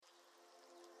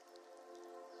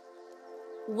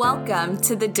Welcome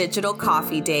to the Digital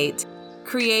Coffee Date,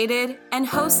 created and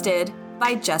hosted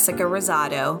by Jessica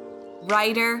Rosado,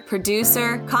 writer,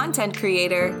 producer, content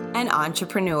creator, and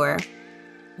entrepreneur.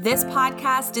 This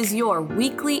podcast is your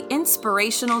weekly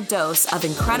inspirational dose of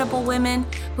incredible women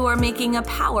who are making a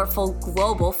powerful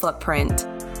global footprint.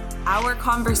 Our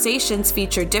conversations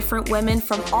feature different women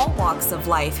from all walks of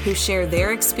life who share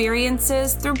their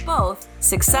experiences through both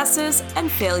successes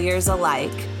and failures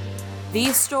alike.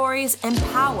 These stories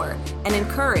empower and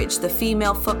encourage the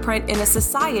female footprint in a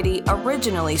society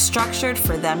originally structured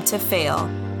for them to fail.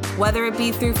 Whether it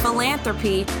be through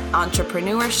philanthropy,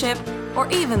 entrepreneurship,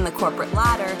 or even the corporate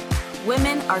ladder,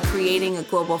 women are creating a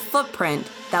global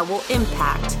footprint that will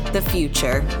impact the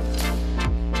future.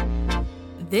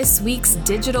 This week's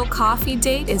Digital Coffee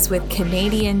Date is with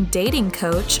Canadian dating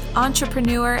coach,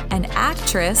 entrepreneur, and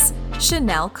actress,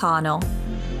 Shanelle Connell.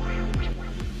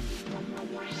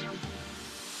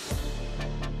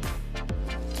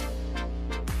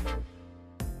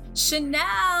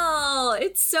 Shanelle,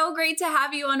 it's so great to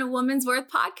have you on a Woman's Worth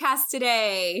podcast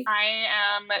today. I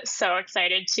am so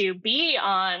excited to be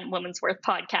on Woman's Worth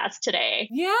podcast today.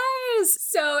 Yes.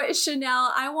 So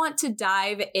Shanelle, I want to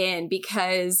dive in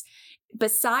because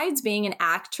besides being an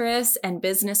actress and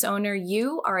business owner,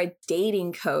 you are a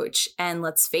dating coach. And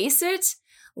let's face it,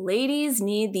 ladies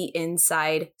need the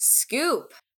inside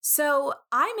scoop. So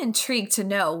I'm intrigued to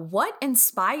know what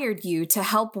inspired you to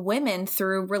help women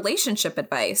through relationship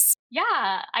advice. Yeah,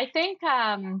 I think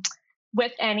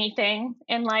with anything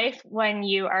in life, when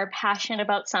you are passionate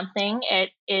about something,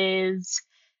 it is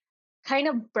kind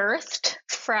of birthed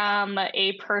from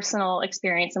a personal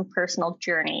experience and personal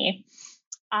journey.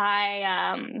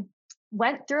 I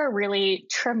went through a really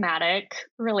traumatic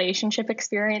relationship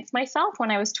experience myself when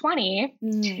I was 20.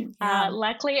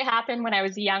 Luckily, it happened when I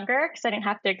was younger because I didn't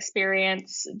have to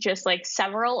experience just like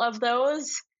several of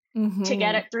those to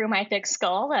get it through my thick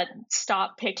skull that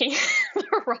stopped picking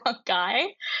the wrong guy.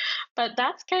 But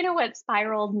that's kind of what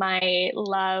spiraled my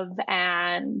love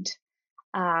and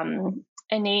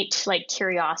innate like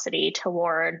curiosity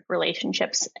toward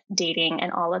relationships, dating,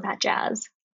 and all of that jazz.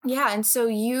 Yeah. And so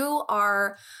you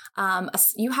are,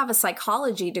 you have a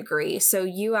psychology degree. So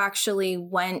you actually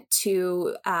went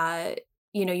to,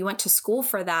 you went to school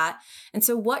for that. And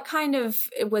so what kind of,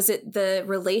 was it the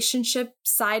relationship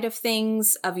side of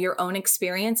things of your own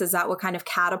experience? Is that what kind of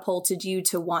catapulted you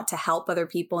to want to help other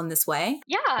people in this way?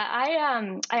 Yeah,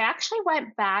 I actually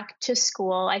went back to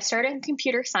school. I started in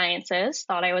computer sciences,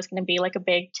 thought I was going to be like a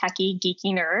big techie,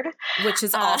 geeky nerd. Which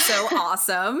is also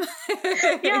awesome.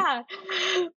 Yeah,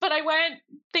 but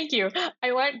thank you.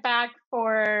 I went back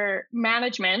for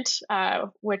management,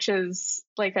 which is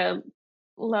like a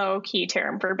low-key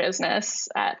term for business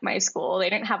at my school. They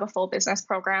didn't have a full business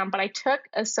program, but I took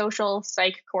a social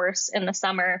psych course in the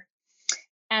summer.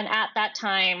 And at that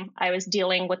time, I was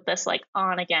dealing with this like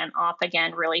on again, off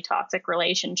again, really toxic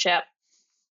relationship.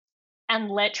 And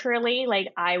literally, like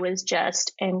I was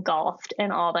just engulfed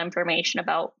in all the information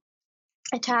about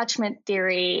attachment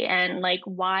theory and like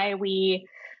why we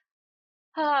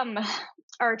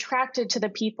are attracted to the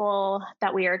people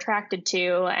that we are attracted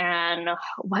to and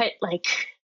what like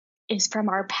is from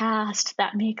our past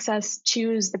that makes us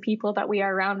choose the people that we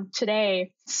are around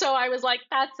today. So I was like,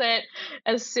 that's it.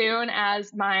 As soon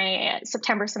as my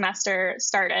September semester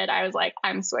started, I was like,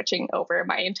 I'm switching over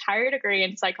my entire degree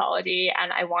in psychology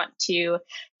and I want to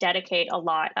dedicate a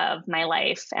lot of my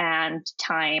life and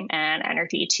time and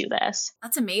energy to this.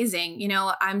 That's amazing. You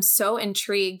know, I'm so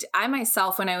intrigued. I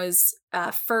myself, when I was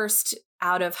first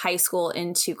out of high school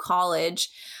into college,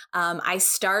 I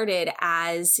started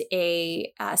as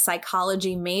a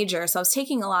psychology major. So I was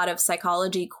taking a lot of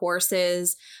psychology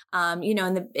courses. In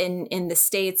the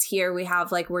States here, we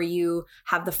have like where you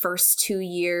have the first 2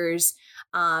 years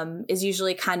is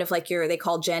usually kind of like they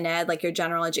call gen ed, like your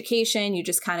general education. You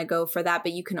just kind of go for that,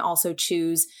 but you can also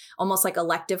choose almost like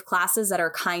elective classes that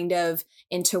are kind of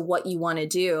into what you want to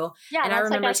do. Yeah, and I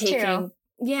remember like taking.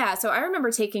 Yeah. So I remember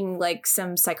taking like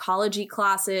some psychology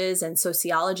classes and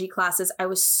sociology classes. I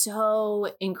was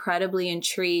so incredibly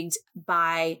intrigued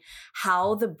by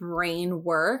how the brain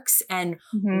works and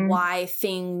why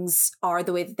things are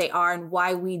the way that they are and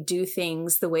why we do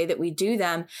things the way that we do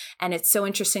them. And it's so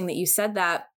interesting that you said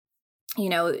that, you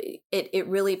know, it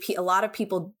really, a lot of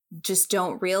people just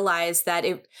don't realize that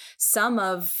and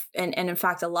in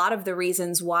fact, a lot of the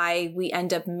reasons why we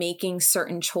end up making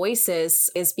certain choices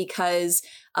is because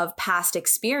of past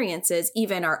experiences,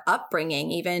 even our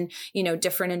upbringing, even,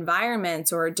 different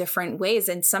environments or different ways.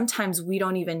 And sometimes we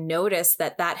don't even notice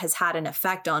that that has had an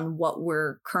effect on what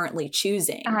we're currently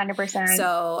choosing. 100%.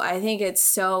 So I think it's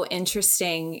so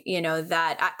interesting,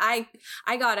 that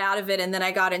I got out of it, and then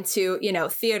I got into,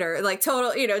 theater, like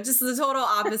total, just the total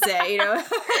opposite,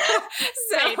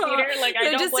 So hey, theater, like I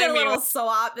don't just blame a little you.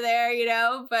 swap there,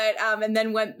 but and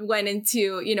then went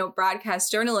into,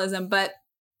 broadcast journalism, but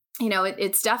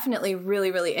it's definitely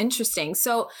really, really interesting.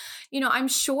 So, I'm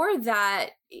sure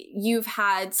that you've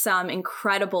had some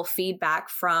incredible feedback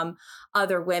from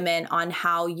other women on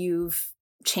how you've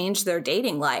changed their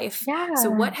dating life. Yeah.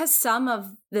 So what has some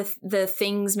of the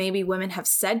things maybe women have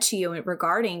said to you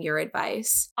regarding your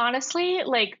advice? Honestly,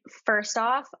 like, first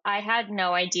off, I had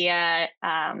no idea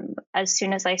as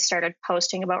soon as I started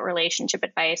posting about relationship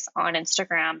advice on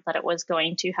Instagram that it was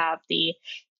going to have the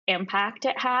impact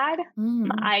it had.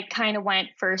 I kind of went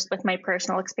first with my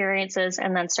personal experiences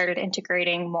and then started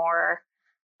integrating more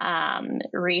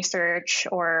research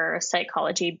or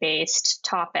psychology-based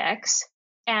topics.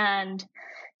 And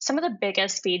some of the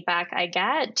biggest feedback I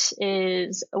get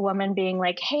is a woman being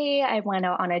like, hey, I went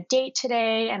out on a date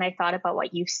today and I thought about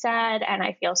what you said and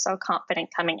I feel so confident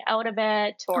coming out of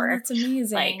it. Or that's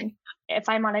amazing. Like, if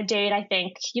I'm on a date, I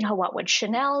think, what would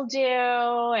Shanelle do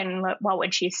and what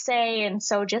would she say? And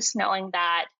so just knowing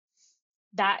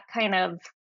that kind of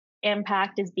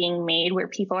impact is being made where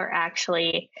people are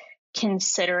actually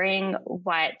considering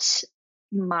what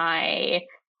my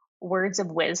words of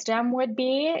wisdom would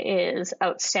be is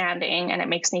outstanding. And it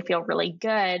makes me feel really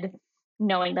good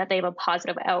knowing that they have a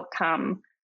positive outcome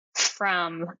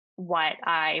from what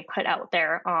I put out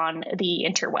there on the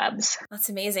interwebs. That's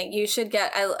amazing. You should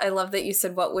get, I love that you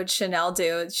said, what would Shanelle do?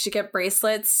 You should get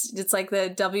bracelets. It's like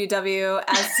the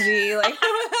WWSD. Like,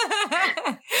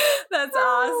 that's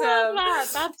awesome.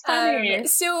 That's funny.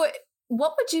 So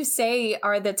what would you say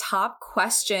are the top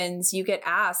questions you get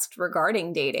asked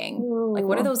regarding dating? Ooh. Like,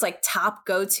 what are those like top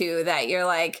go-to that you're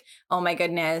like, oh my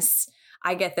goodness,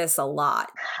 I get this a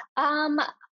lot?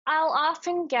 I'll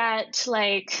often get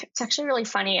like, it's actually really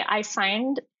funny. I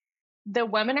find the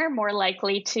women are more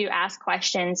likely to ask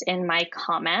questions in my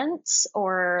comments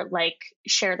or like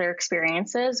share their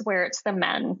experiences, where it's the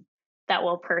men that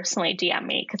will personally DM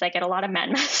me, because I get a lot of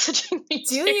men messaging me.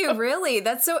 Do you really?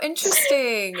 That's so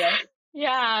interesting.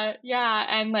 Yeah.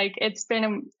 And like, it's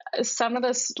been some of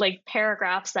this like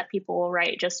paragraphs that people will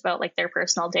write just about like their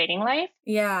personal dating life.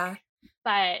 Yeah.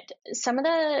 But some of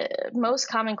the most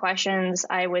common questions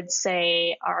I would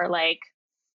say are like,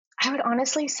 I would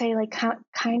honestly say like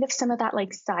kind of some of that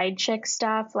like side chick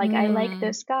stuff. Like, I like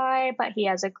this guy, but he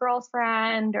has a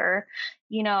girlfriend, or,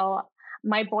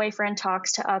 my boyfriend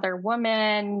talks to other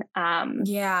women.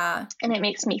 Yeah. And it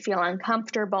makes me feel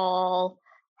uncomfortable.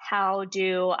 How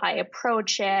do I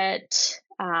approach it?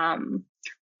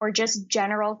 Or just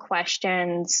general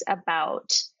questions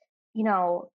about,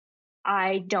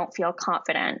 I don't feel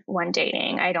confident when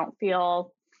dating. I don't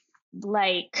feel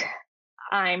like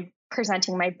I'm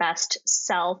presenting my best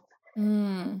self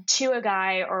to a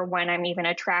guy, or when I'm even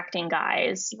attracting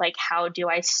guys. Like, how do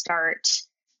I start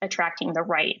attracting the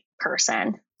right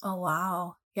person? Oh,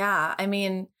 wow. Yeah. I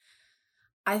mean,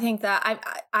 I think that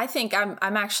I think I'm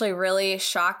actually really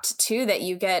shocked too that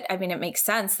you get, I mean, it makes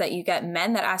sense that you get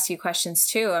men that ask you questions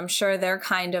too. I'm sure they're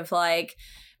kind of like,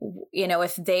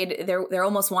 if they're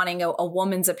almost wanting a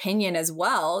woman's opinion as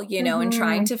well, and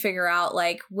trying to figure out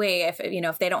like, wait,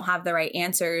 if they don't have the right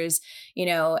answers,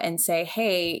 and say,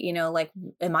 hey, like,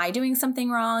 am I doing something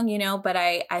wrong? But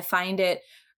I find it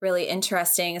really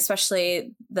interesting,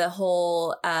 especially the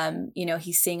whole,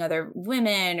 he's seeing other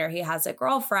women, or he has a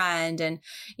girlfriend, and,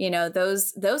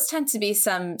 those tend to be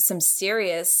some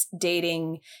serious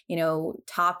dating,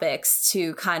 topics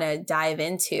to kind of dive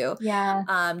into.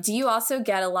 Yeah. Do you also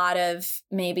get a lot of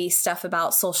maybe stuff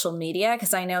about social media?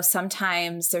 Because I know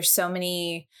sometimes there's so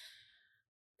many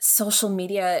social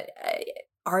media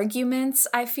arguments,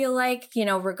 I feel like,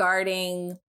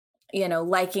 regarding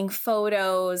liking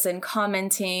photos and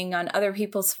commenting on other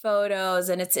people's photos.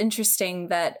 And it's interesting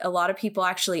that a lot of people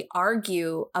actually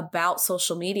argue about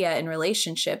social media in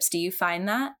relationships. Do you find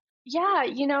that? Yeah.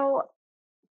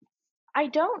 I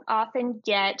don't often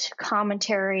get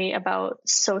commentary about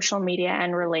social media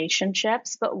and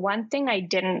relationships, but one thing I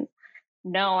didn't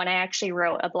know, and I actually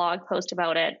wrote a blog post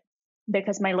about it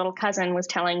because my little cousin was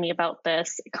telling me about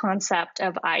this concept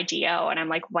of IGO. And I'm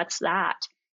like, what's that?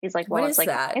 He's like, well, what it's is like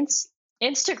that?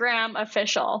 Instagram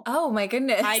official. Oh my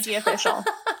goodness. IG official.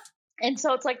 And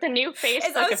so it's like the new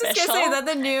Facebook I was just official. gonna say that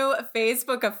the new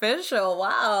Facebook official.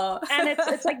 Wow. And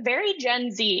it's like very Gen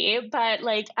Z, but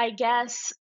like, I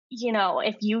guess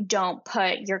if you don't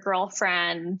put your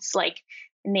girlfriend's like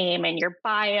name in your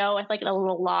bio with like a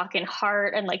little lock and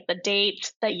heart and like the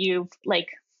date that you've like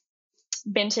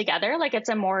been together, like it's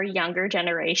a more younger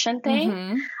generation thing.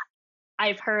 Mm-hmm.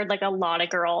 I've heard like a lot of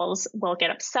girls will get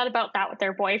upset about that with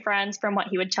their boyfriends from what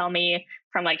he would tell me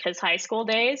from like his high school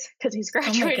days, because he's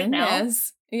graduated now.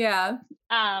 Yeah.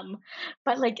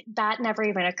 But like that never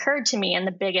even occurred to me. And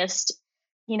the biggest,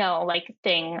 like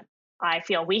thing I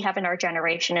feel we have in our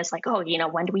generation is like, oh,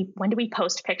 when do we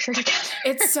post a picture together?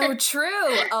 It's so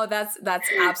true. Oh, that's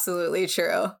absolutely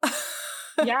true.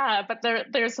 Yeah, but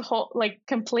there's a whole like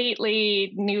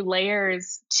completely new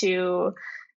layers to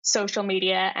social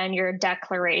media and your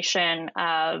declaration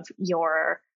of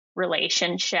your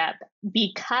relationship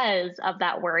because of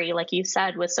that worry, like you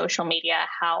said, with social media,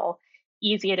 how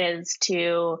easy it is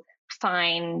to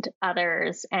find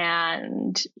others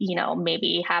and,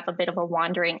 maybe have a bit of a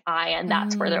wandering eye. And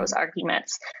that's where those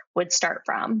arguments would start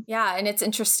from. Yeah. And it's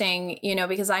interesting,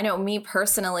 because I know me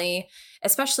personally,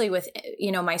 especially with,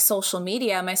 my social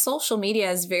media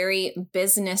is very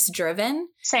business driven.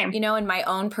 Same. In my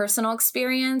own personal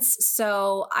experience.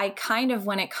 So I kind of,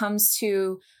 when it comes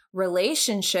to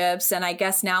relationships, and I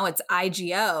guess now it's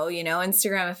IGO,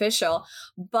 Instagram official,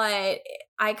 but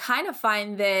I kind of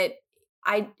find that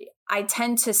I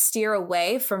tend to steer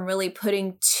away from really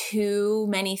putting too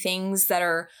many things that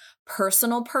are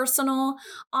personal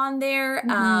on there.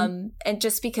 Mm-hmm. And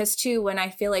just because too, when I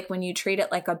feel like when you treat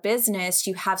it like a business,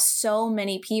 you have so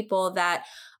many people that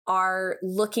are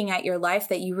looking at your life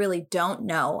that you really don't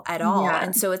know at all. Yeah.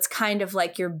 And so it's kind of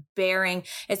like you're bearing,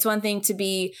 it's one thing to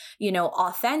be,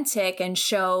 authentic and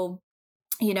show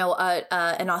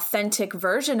an authentic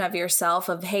version of yourself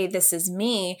of, hey, this is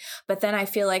me. But then I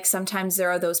feel like sometimes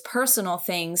there are those personal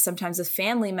things, sometimes with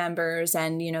family members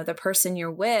and, the person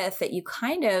you're with that you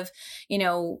kind of,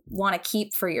 want to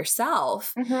keep for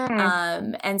yourself.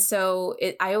 Mm-hmm. And so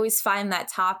I always find that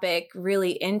topic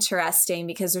really interesting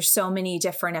because there's so many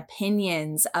different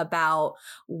opinions about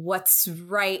what's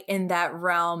right in that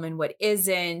realm and what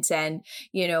isn't, and,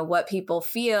 what people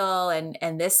feel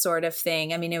and this sort of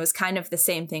thing. I mean, it was kind of the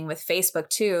same thing with Facebook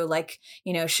too. Like,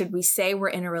 should we say we're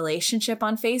in a relationship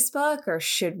on Facebook or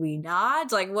should we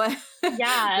not? Like what,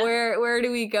 yeah, where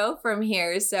do we go from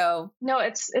here? So no,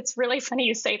 it's really funny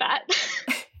you say that.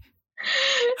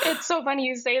 It's so funny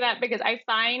you say that because I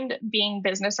find being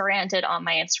business oriented on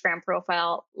my Instagram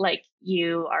profile, like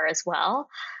you are as well,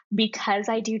 because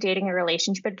I do dating and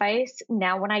relationship advice.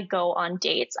 Now, when I go on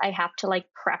dates, I have to like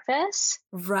preface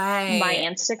my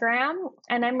Instagram.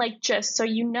 And I'm like, just so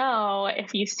you know,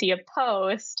 if you see a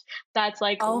post that's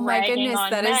like ragging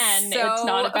on men, it's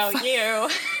not about you.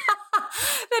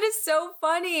 That is so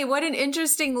funny. What an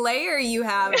interesting layer you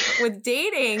have with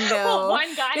dating, though. Well,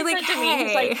 one guy said to me,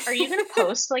 he's like, are you going to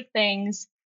post like things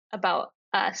about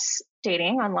us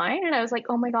dating online? And I was like,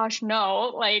 oh my gosh,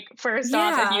 no. Like, first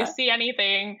off, if you see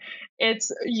anything,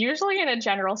 it's usually in a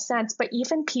general sense, but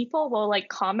even people will like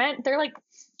comment. They're like,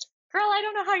 girl, I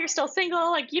don't know how you're still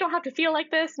single. Like, you don't have to feel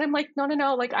like this. And I'm like,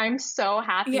 no. Like, I'm so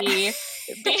happy being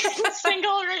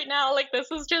single right now. Like, this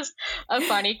is just a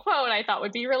funny quote I thought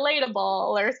would be relatable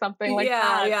or something like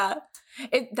that. Yeah.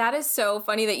 That is so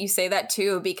funny that you say that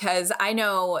too, because I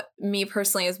know me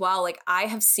personally as well. Like I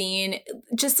have seen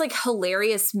just like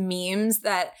hilarious memes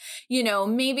that,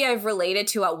 maybe I've related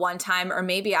to at one time, or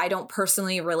maybe I don't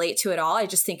personally relate to at all. I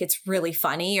just think it's really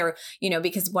funny, or,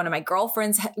 because one of my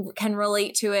girlfriends can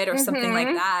relate to it or something like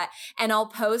that. And I'll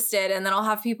post it and then I'll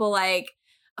have people like,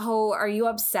 oh, are you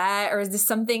upset? Or is this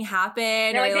something happen?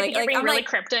 Yeah, or like I'm really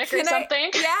cryptic or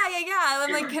something. Yeah.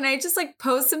 I'm like, can I just like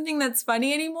post something that's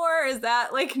funny anymore? Or is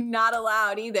that like not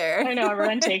allowed either? I know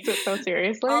everyone takes it so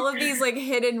seriously. All of these like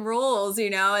hidden rules,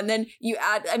 and then you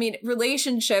add,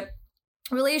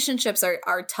 relationships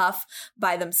are tough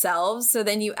by themselves. So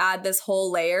then you add this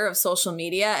whole layer of social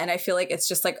media. And I feel like it's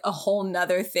just like a whole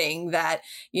nother thing that,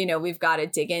 we've got to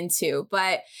dig into.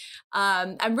 But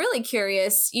I'm really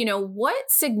curious,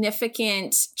 what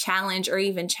significant challenge or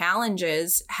even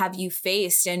challenges have you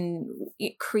faced in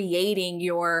creating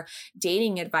your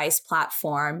dating advice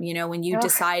platform? When you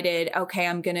decided, okay,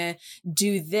 I'm going to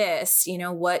do this,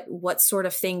 what sort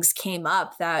of things came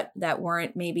up that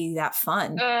weren't maybe that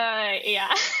fun?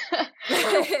 Yeah.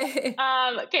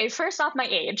 Okay. First off, my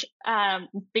age,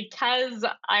 because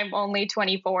I'm only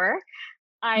 24.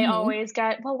 I always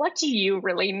get, well, what do you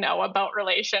really know about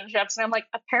relationships? And I'm like,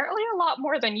 apparently a lot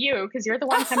more than you, because you're the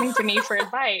one coming to me for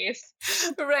advice.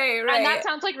 Right. And that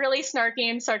sounds like really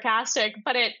snarky and sarcastic,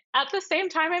 but at the same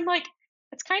time, I'm like,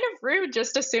 it's kind of rude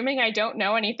just assuming I don't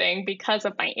know anything because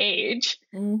of my age.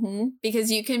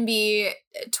 Because you can be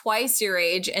twice your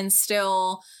age and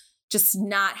still just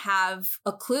not have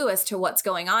a clue as to what's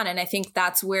going on. And I think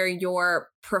that's where your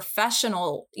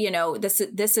professional, this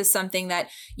is something that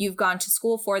you've gone to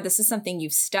school for. This is something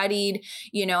you've studied.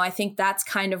 I think that's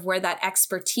kind of where that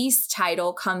expertise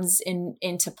title comes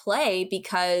into play,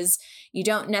 because you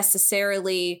don't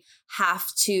necessarily have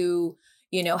to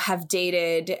have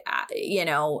dated,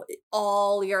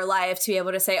 all your life to be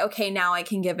able to say, okay, now I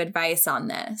can give advice on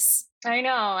this. I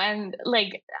know. And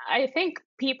like, I think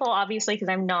people, obviously, because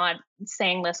I'm not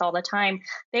saying this all the time,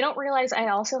 they don't realize I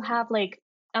also have like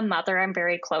a mother I'm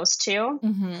very close to.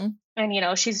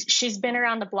 And, she's been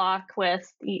around the block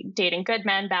with dating good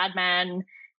men, bad men,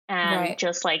 and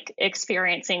just like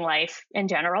experiencing life in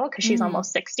general, because she's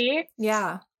almost 60.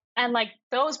 Yeah. And like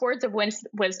those words of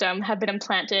wisdom have been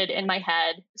implanted in my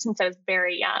head since I was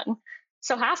very young.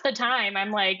 So half the time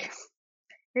I'm like,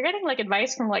 you're getting like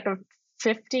advice from like a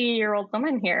 50-year-old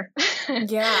woman here.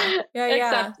 Yeah.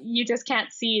 Except you just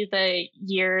can't see the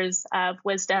years of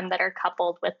wisdom that are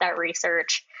coupled with that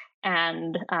research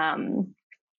and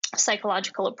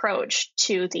psychological approach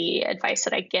to the advice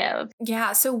that I give.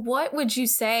 Yeah. So what would you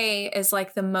say is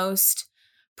like the most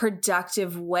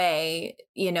productive way,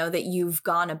 that you've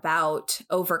gone about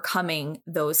overcoming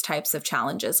those types of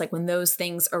challenges? Like when those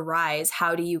things arise,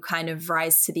 how do you kind of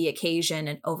rise to the occasion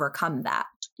and overcome that?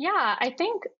 Yeah, I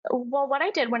think, what I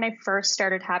did when I first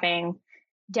started having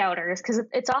doubters, because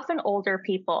it's often older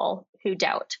people who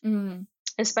doubt,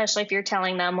 especially if you're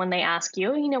telling them when they ask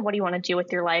you, what do you want to do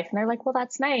with your life? And they're like, well,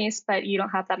 that's nice, but you don't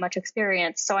have that much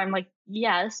experience. So I'm like,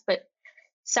 yes, but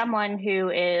someone who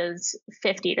is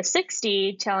 50 to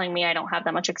 60 telling me I don't have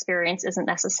that much experience isn't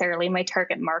necessarily my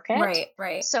target market.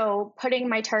 Right. So putting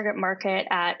my target market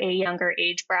at a younger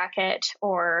age bracket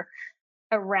or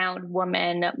around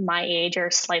women my age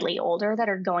or slightly older that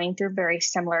are going through very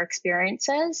similar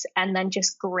experiences, and then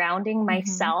just grounding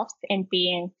myself in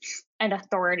being an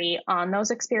authority on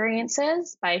those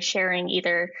experiences by sharing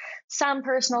either some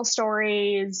personal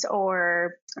stories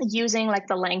or using like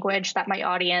the language that my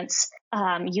audience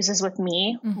uses with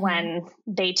me when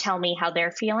they tell me how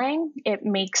they're feeling. It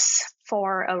makes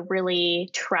for a really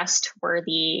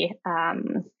trustworthy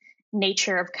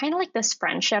nature of kind of like this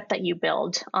friendship that you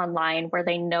build online, where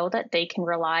they know that they can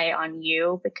rely on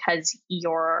you because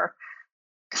you're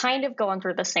kind of going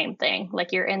through the same thing.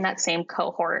 Like you're in that same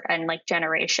cohort and like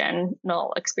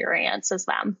generational experience as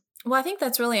them. Well, I think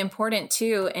that's really important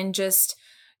too. And just,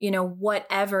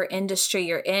 whatever industry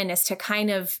you're in, is to kind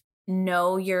of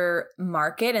know your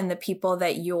market and the people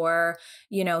that you're,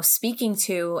 speaking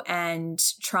to and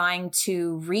trying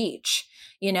to reach.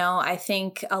 I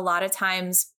think a lot of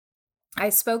times, I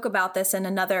spoke about this in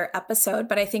another episode,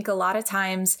 but I think a lot of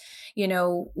times,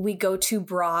 we go too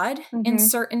broad in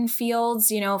certain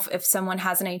fields. If someone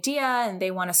has an idea and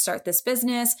they want to start this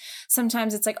business,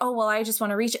 sometimes it's like, oh, well, I just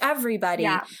want to reach everybody.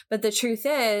 Yeah. But the truth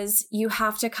is, you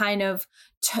have to kind of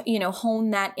hone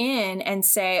that in and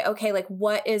say, okay, like,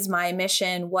 what is my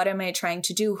mission? What am I trying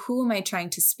to do? Who am I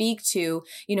trying to speak to?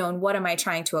 And what am I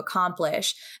trying to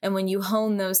accomplish? And when you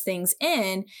hone those things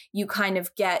in, you kind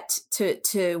of get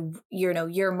to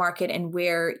your market and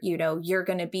where, you're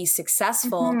going to be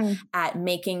successful at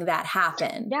making that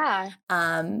happen. Yeah.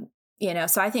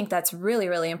 So I think that's really,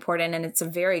 really important. And it's a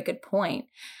very good point.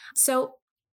 So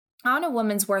on A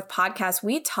Woman's Worth podcast,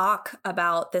 we talk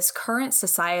about this current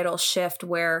societal shift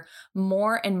where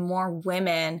more and more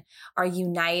women are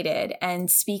united and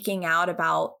speaking out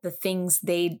about the things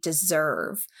they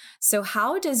deserve. So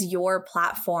how does your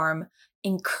platform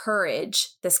encourage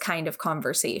this kind of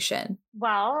conversation?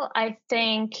 Well, I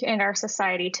think in our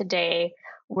society today,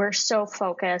 we're so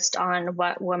focused on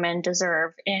what women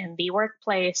deserve in the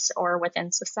workplace or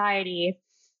within society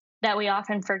that we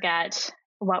often forget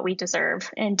what we deserve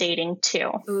in dating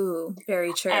too. Ooh,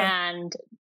 very true. And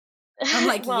I'm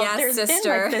like, well, yes,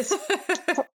 sister. There's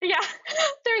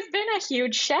been a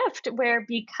huge shift where,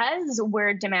 because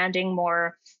we're demanding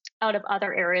more out of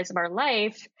other areas of our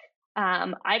life,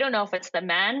 I don't know if it's the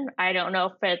men. I don't know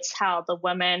if it's how the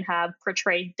women have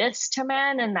portrayed this to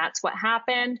men and that's what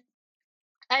happened.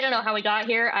 I don't know how we got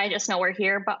here. I just know we're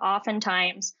here. But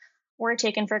oftentimes we're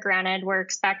taken for granted. We're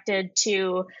expected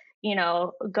to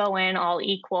go in all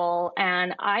equal.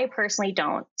 And I personally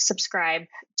don't subscribe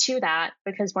to that,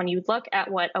 because when you look at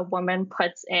what a woman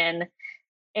puts in,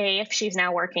 if she's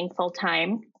now working full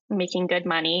time, making good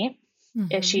money, if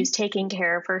Mm-hmm. she's taking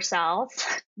care of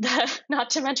herself, not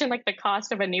to mention like the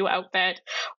cost of a new outfit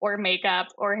or makeup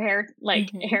or hair, like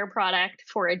Mm-hmm. hair product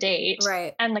for a date.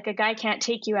 Right. And like a guy can't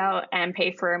take you out and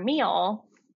pay for a meal,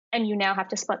 and you now have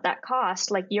to split that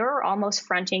cost. Like you're almost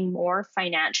fronting more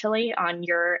financially on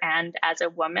your end as a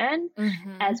woman,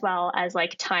 Mm-hmm. as well as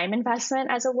like time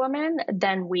investment as a woman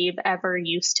than we've ever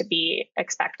used to be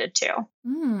expected to.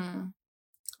 Mm.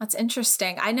 That's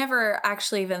interesting. I never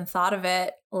actually even thought of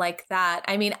it like that.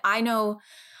 I mean, I know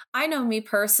me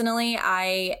personally,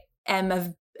 I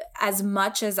am as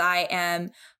much as I am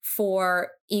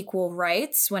for equal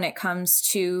rights when it comes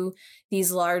to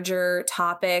these larger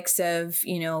topics of,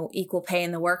 equal pay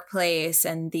in the workplace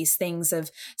and these things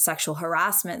of sexual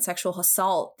harassment, sexual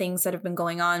assault, things that have been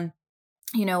going on,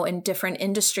 in different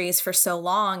industries for so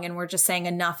long. And we're just saying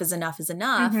enough is enough is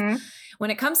enough. Mm-hmm. When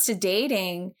it comes to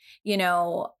dating,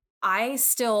 I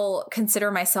still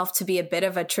consider myself to be a bit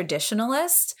of a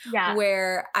traditionalist Yeah.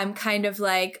 where I'm kind of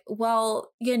like,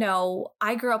 well,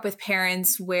 I grew up with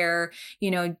parents where,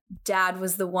 dad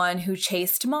was the one who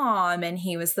chased mom and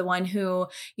he was the one who,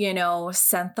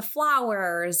 sent the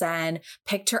flowers and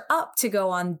picked her up to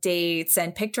go on dates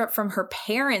and picked her up from her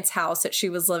parents' house that she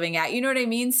was living at. You know what I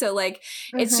mean? So like,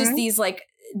 it's just Mm-hmm.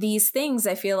 these things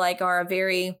I feel like are a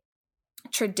very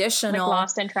Like traditional.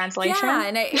 lost in translation.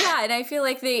 And I feel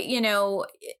like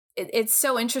it's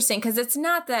so interesting because it's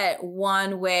not that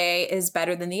one way is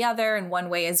better than the other and one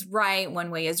way is right,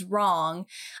 one way is wrong.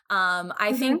 I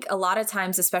Mm-hmm. think a lot of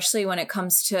times, especially when it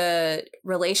comes to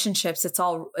relationships, it's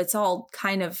all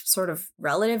kind of sort of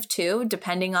relative too,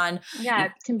 depending on, Yeah,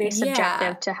 it can be yeah,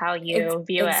 subjective to how you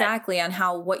view it. exactly, on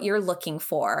what you're looking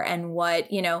for and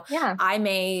what, Yeah.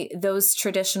 those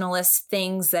traditionalist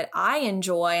things that I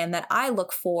enjoy and that I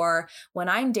look for when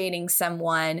I'm dating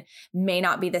someone may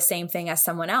not be the same thing as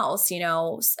someone else.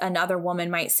 Another woman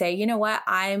might say, you know what,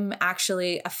 I'm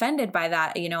actually offended by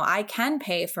that. I can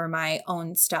pay for my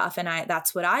own stuff and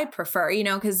that's what I prefer,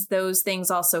 because those things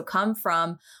also come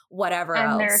from whatever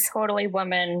And there are else. totally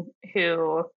women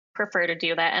who prefer to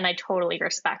do that, and I totally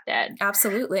respect it.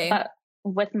 Absolutely. But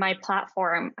with my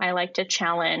platform, I like to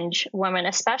challenge women,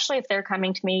 especially if they're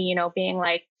coming to me, being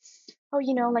like, oh,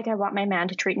 like I want my man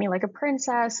to treat me like a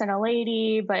princess and a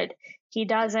lady, but he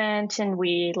doesn't. And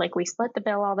we split the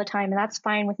bill all the time. And that's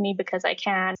fine with me because I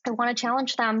can. I want to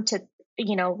challenge them to,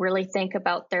 really think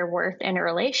about their worth in a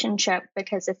relationship,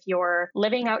 because if you're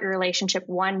living out your relationship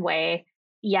one way,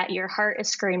 yet your heart is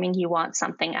screaming you want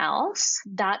something else,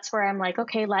 that's where I'm like,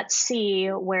 okay, let's see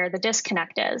where the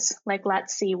disconnect is. Like,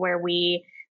 let's see where we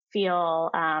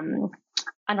feel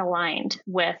unaligned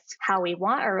with how we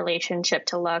want our relationship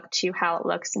to look to how it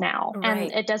looks now. Right,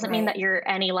 And it doesn't mean that you're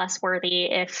any less worthy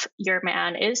if your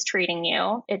man is treating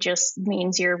you. It just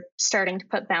means you're starting to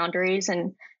put boundaries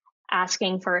and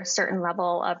asking for a certain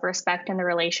level of respect in the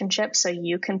relationship so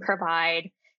you can provide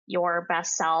your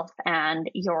best self and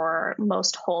your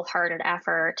most wholehearted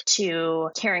effort to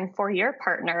caring for your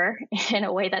partner in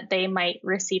a way that they might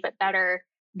receive it better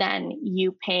than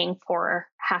you paying for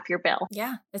half your bill.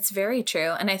 Yeah, it's very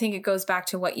true. And I think it goes back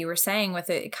to what you were saying with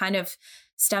it. It kind of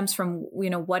stems from,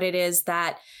 what it is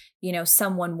that,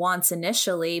 someone wants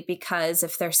initially, because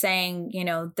if they're saying,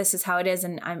 this is how it is,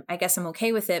 and I guess I'm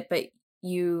okay with it, but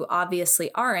you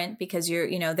obviously aren't because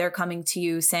they're coming to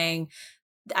you saying,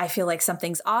 I feel like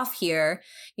something's off here,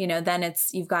 then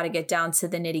you've got to get down to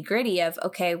the nitty gritty of,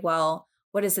 okay, well,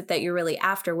 what is it that you're really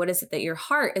after? What is it that your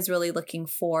heart is really looking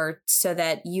for so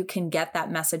that you can get that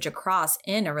message across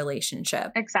in a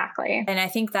relationship? Exactly. And I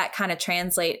think that kind of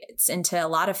translates into a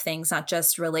lot of things, not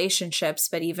just relationships,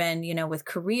 but even, with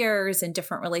careers and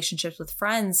different relationships with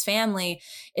friends, family.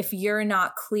 If you're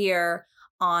not clear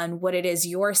on what it is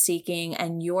you're seeking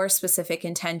and your specific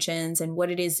intentions and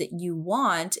what it is that you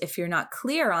want, if you're not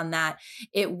clear on that,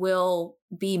 it will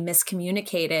be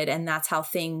miscommunicated. And that's how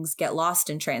things get lost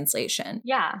in translation.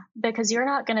 Yeah, because you're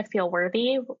not going to feel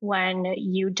worthy when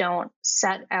you don't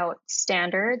set out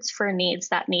standards for needs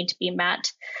that need to be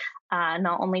met,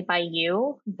 not only by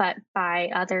you, but by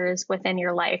others within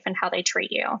your life and how they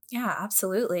treat you. Yeah,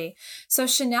 absolutely. So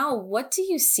Shanelle, what do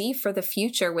you see for the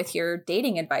future with your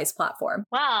dating advice platform?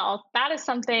 Well, that is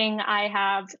something I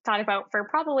have thought about for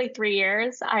probably 3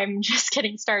 years. I'm just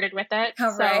getting started with it.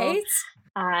 All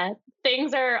right.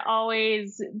 Things are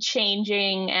always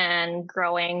changing and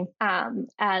growing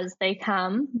as they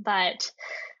come, but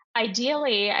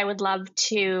ideally, I would love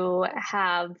to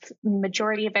have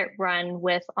majority of it run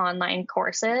with online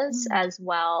courses as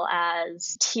well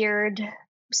as tiered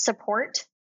support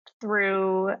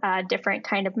through different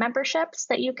kind of memberships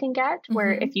that you can get,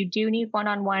 where if you do need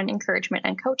one-on-one encouragement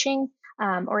and coaching,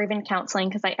 or even counseling,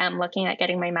 because I am looking at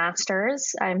getting my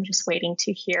master's. I'm just waiting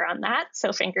to hear on that.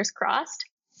 So fingers crossed.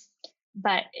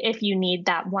 But if you need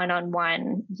that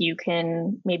one-on-one, you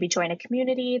can maybe join a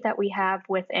community that we have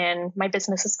within. My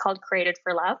business is called Created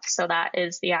for Love. So that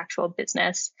is the actual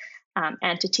business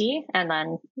entity. And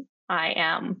then I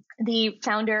am the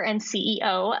founder and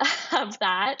CEO of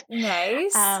that.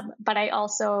 Nice. But I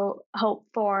also hope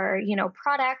for,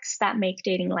 products that make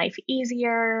dating life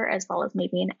easier, as well as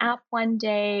maybe an app one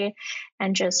day,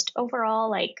 and just overall,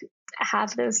 like,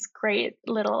 have this great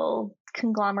little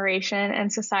conglomeration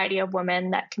and society of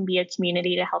women that can be a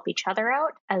community to help each other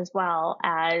out, as well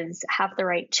as have the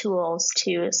right tools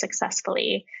to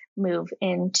successfully move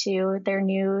into their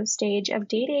new stage of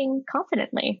dating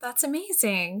confidently. That's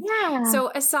amazing. Yeah.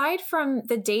 So aside from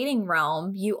the dating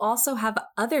realm, you also have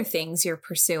other things you're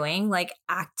pursuing, like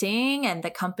acting and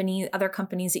other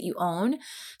companies that you own.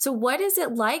 So what is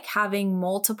it like having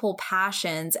multiple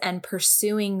passions and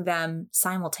pursuing them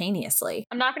simultaneously?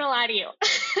 I'm not going to lie to you.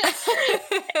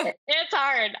 It's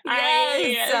hard.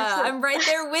 Yes, I'm right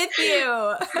there with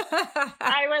you.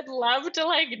 I would love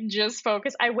to just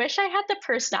focus. I wish I had the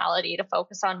personality to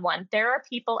focus on one. There are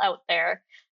people out there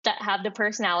that have the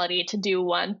personality to do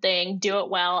one thing, do it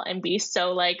well, and be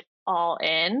so all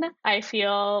in. I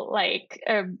feel like,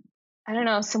 I don't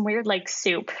know, some weird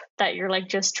soup that you're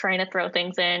just trying to throw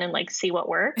things in and see what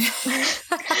works.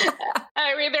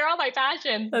 I mean, they're all my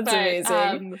passion. That's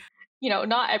amazing.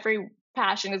 Not every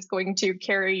passion is going to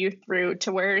carry you through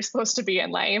to where you're supposed to be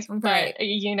in life. Right. But,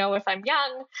 if I'm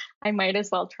young, I might as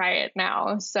well try it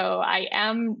now. So I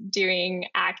am doing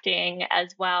acting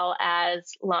as well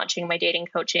as launching my dating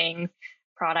coaching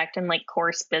product and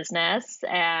course business.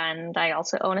 And I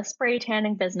also own a spray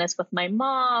tanning business with my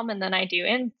mom. And then I do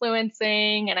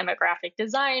influencing, and I'm a graphic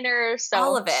designer. So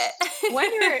all of it.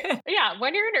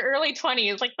 when you're in your early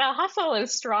 20s, the hustle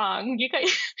is strong. You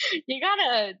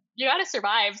gotta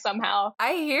survive somehow.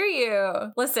 I hear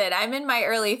you. Listen, I'm in my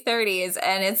early 30s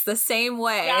and it's the same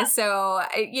way. Yeah. So,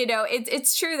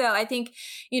 it's true though. I think,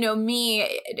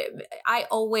 me, I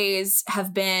always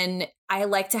have been, I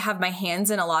like to have my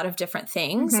hands in a lot of different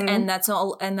things. Mm-hmm. And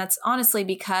that's honestly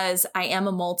because I am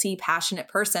a multi-passionate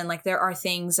person. There are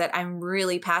things that I'm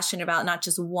really passionate about, not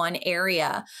just one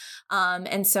area.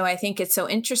 And so I think it's so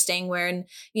interesting when,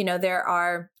 there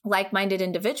are like-minded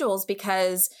individuals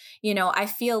because, I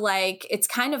feel like it's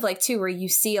kind of too, where you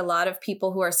see a lot of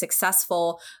people who are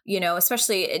successful,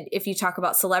 especially if you talk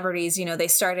about celebrities, they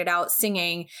started out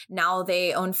singing, now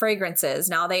they own fragrances,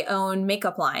 now they own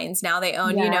makeup lines, now they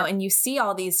own, and you see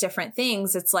all these different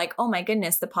things. It's oh my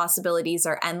goodness, the possibilities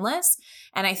are endless.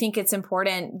 And I think it's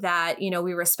important that,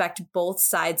 we respect both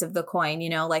sides of the coin,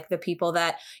 the people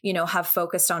that, have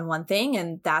focused on one thing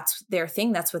and that's their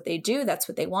thing. That's what they do. That's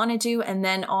what they want to do. And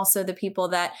then also the people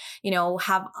that,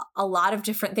 have a lot of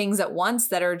different things at once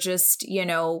that are just,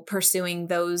 pursuing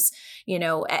those,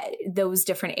 those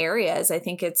different areas. I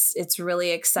think it's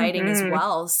really exciting as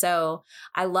well. So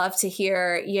I love to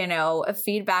hear, a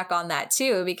feedback on that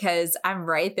too, because I'm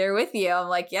right there with you.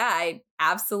 I'm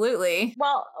absolutely.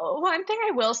 Well, one thing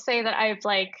I will say that I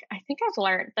think I've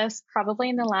learned this probably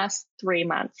in the last 3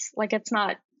 months.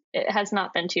 It has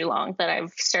not been too long that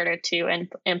I've started to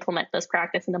implement this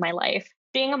practice into my life.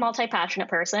 Being a multi-passionate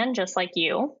person, just like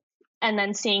you, and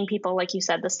then seeing people, like you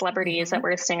said, the celebrities that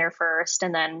were a singer first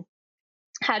and then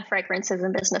had fragrances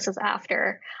and businesses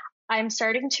after. I'm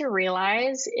starting to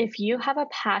realize if you have a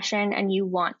passion and you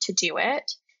want to do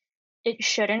it, it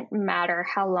shouldn't matter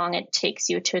how long it takes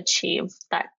you to achieve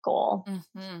that goal.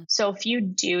 Mm-hmm. So if you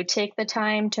do take the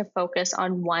time to focus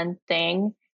on one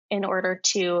thing in order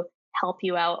to help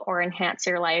you out or enhance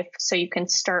your life so you can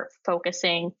start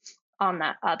focusing on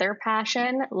that other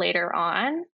passion later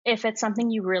on, if it's something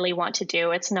you really want to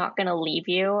do, it's not going to leave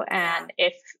you. And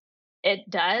if it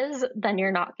does, then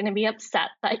you're not going to be upset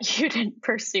that you didn't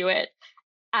pursue it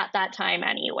at that time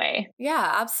anyway.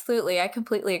 Yeah, absolutely. I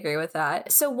completely agree with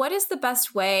that. So what is the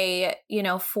best way,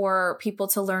 for people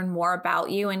to learn more about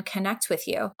you and connect with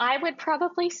you? I would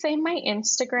probably say my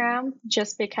Instagram,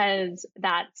 just because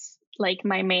that's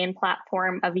my main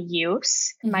platform of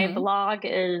use. Mm-hmm. My blog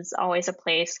is always a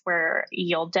place where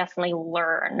you'll definitely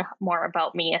learn more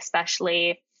about me,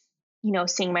 especially,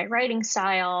 seeing my writing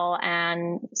style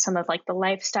and some of the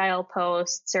lifestyle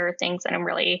posts or things that I'm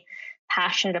really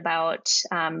passionate about.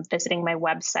 Visiting my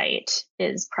website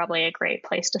is probably a great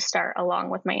place to start, along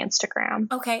with my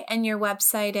Instagram. Okay. And your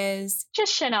website is?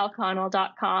 Just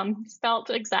ShanelleConnell.com, spelled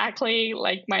exactly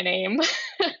like my name.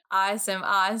 Awesome.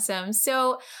 Awesome.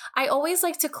 So I always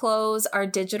like to close our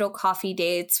digital coffee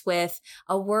dates with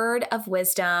a word of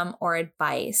wisdom or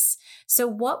advice. So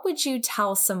what would you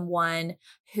tell someone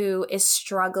who is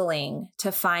struggling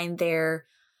to find their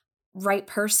right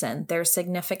person, their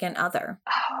significant other?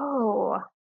 Oh,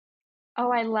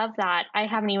 I love that. I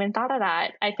haven't even thought of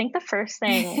that. I think the first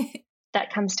thing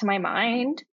that comes to my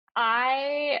mind,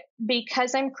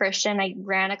 because I'm Christian, I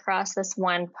ran across this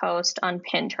one post on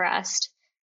Pinterest.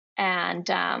 And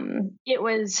it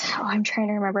was, I'm trying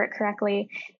to remember it correctly.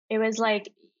 It was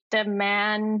like the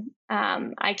man,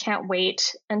 I can't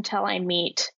wait until I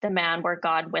meet the man where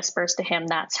God whispers to him,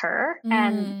 that's her.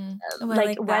 And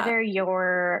like whether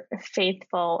you're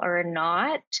faithful or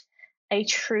not, I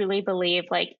truly believe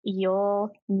like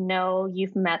you'll know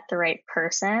you've met the right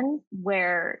person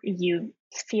where you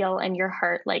feel in your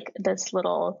heart like this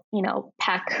little,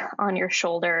 peck on your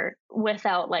shoulder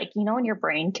without like, when your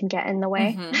brain can get in the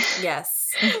way. Mm-hmm.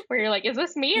 Yes. Where you're like, is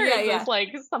this me or is this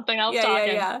like something else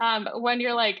talking? When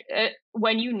you're like,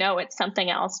 when it's something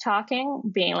else talking,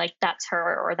 being like, that's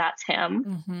her or that's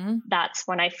him, that's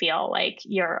when I feel like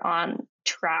you're on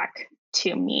track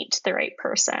to meet the right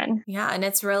person. Yeah. And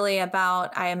it's really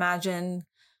about, I imagine,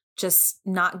 just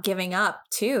not giving up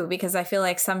too, because I feel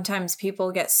like sometimes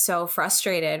people get so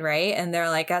frustrated, right? And they're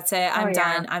like, that's it. I'm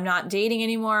done. I'm not dating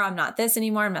anymore. I'm not this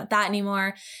anymore. I'm not that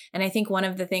anymore. And I think one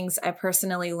of the things I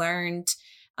personally learned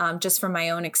just from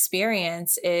my own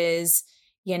experience is,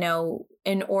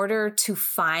 in order to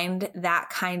find that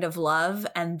kind of love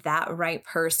and that right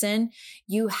person,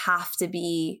 you have to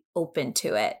be open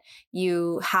to it.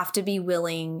 You have to be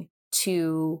willing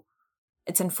to,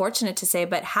 it's unfortunate to say,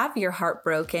 but have your heart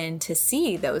broken to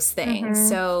see those things.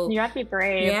 So you have to be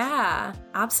brave. Yeah,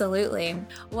 absolutely.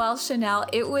 Well, Shanelle,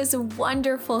 it was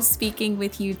wonderful speaking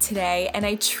with you today, and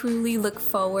I truly look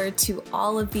forward to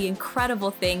all of the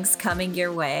incredible things coming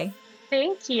your way.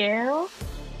 Thank you.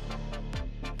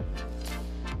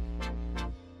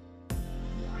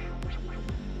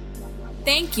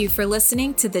 Thank you for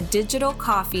listening to the Digital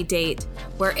Coffee Date,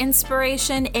 where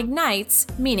inspiration ignites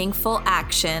meaningful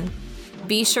action.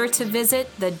 Be sure to visit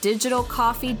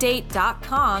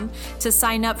thedigitalcoffeedate.com to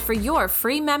sign up for your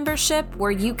free membership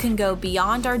where you can go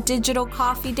beyond our digital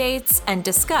coffee dates and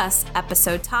discuss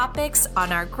episode topics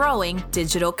on our growing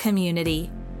digital community.